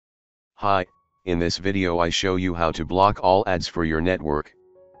Hi, in this video I show you how to block all ads for your network.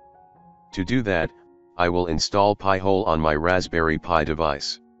 To do that, I will install Pi-hole on my Raspberry Pi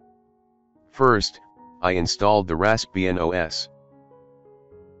device. First, I installed the Raspbian OS.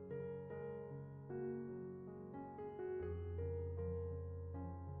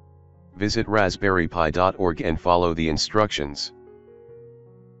 Visit raspberrypi.org and follow the instructions.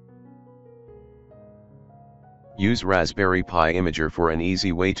 Use Raspberry Pi Imager for an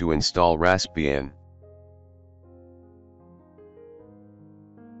easy way to install Raspbian.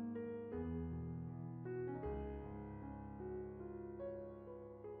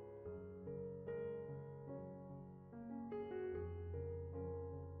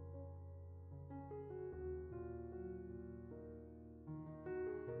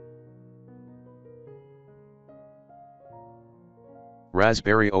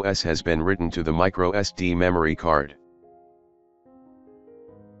 Raspberry OS has been written to the microSD memory card.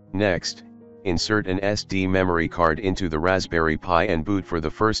 Next, insert an SD memory card into the Raspberry Pi and boot for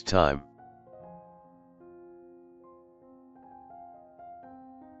the first time.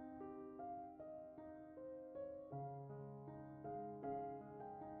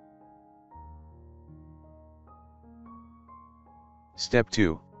 Step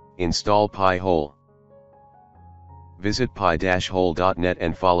 2. Install Pi-hole. Visit pi-hole.net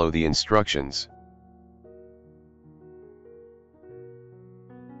and follow the instructions.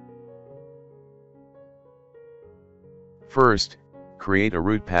 First, create a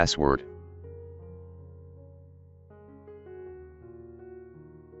root password.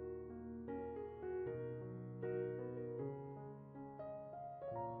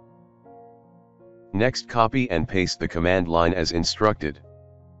 Next, copy and paste the command line as instructed.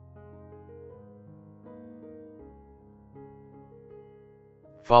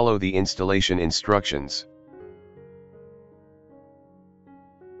 Follow the installation instructions.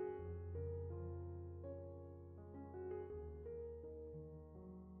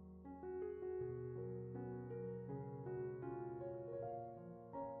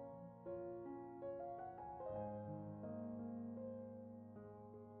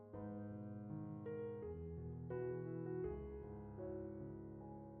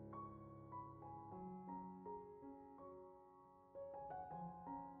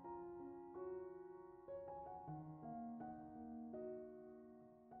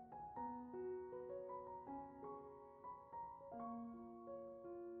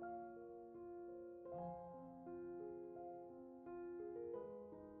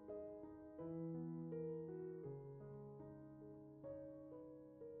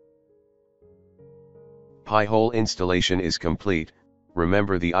 Pi-hole installation is complete.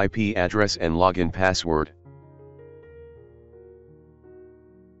 Remember the IP address and login password.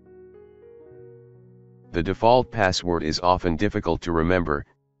 The default password is often difficult to remember.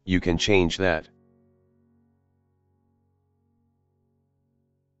 You can change that.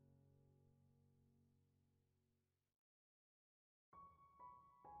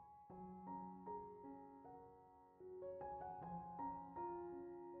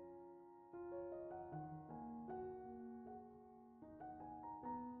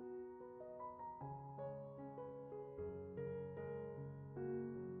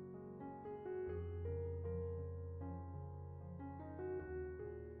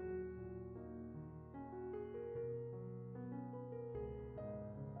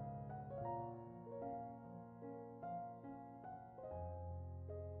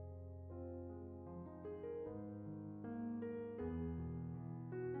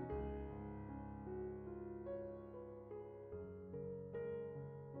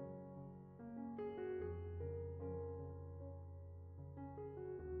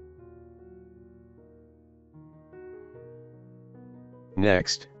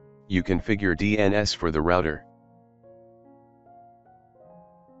 Next, you configure DNS for the router.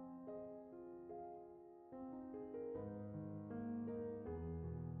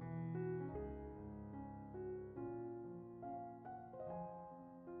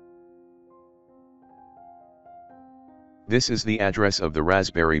 This is the address of the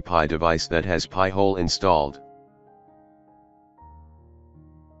Raspberry Pi device that has Pi-hole installed.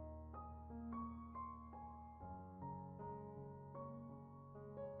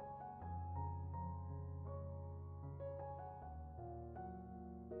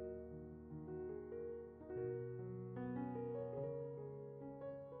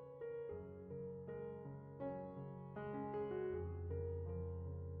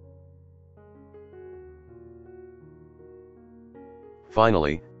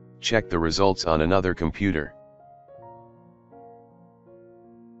 Finally, check the results on another computer.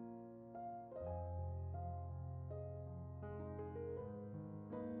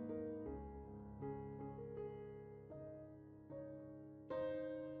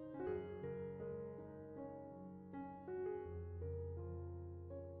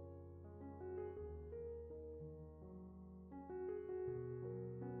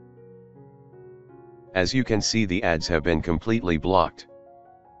 As you can see, the ads have been completely blocked.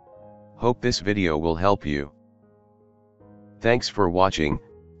 Hope this video will help you. Thanks for watching.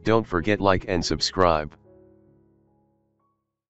 Don't forget like and subscribe.